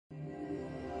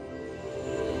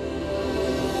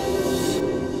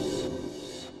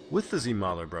With the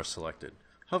ZModeler brush selected,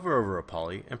 hover over a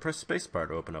poly and press spacebar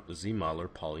to open up the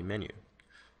ZModeler Poly menu.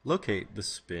 Locate the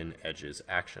Spin Edges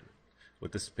action.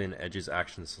 With the Spin Edges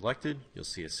action selected, you'll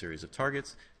see a series of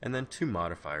targets and then two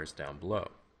modifiers down below.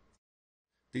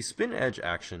 The Spin Edge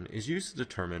action is used to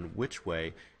determine which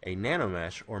way a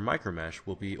nanomesh or micromesh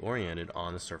will be oriented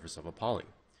on the surface of a poly.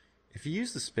 If you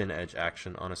use the Spin Edge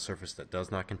action on a surface that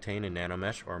does not contain a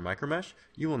nanomesh or a micromesh,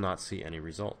 you will not see any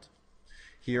result.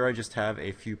 Here I just have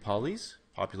a few polys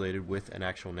populated with an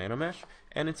actual nanomesh,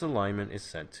 and its alignment is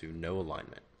set to no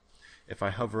alignment. If I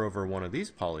hover over one of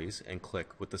these polys and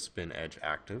click with the Spin Edge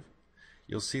active,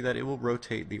 you'll see that it will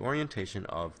rotate the orientation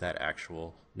of that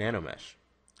actual nanomesh.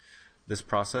 This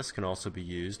process can also be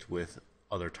used with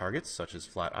other targets such as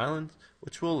flat islands,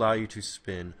 which will allow you to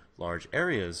spin large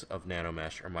areas of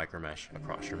nanomesh or micromesh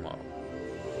across your model.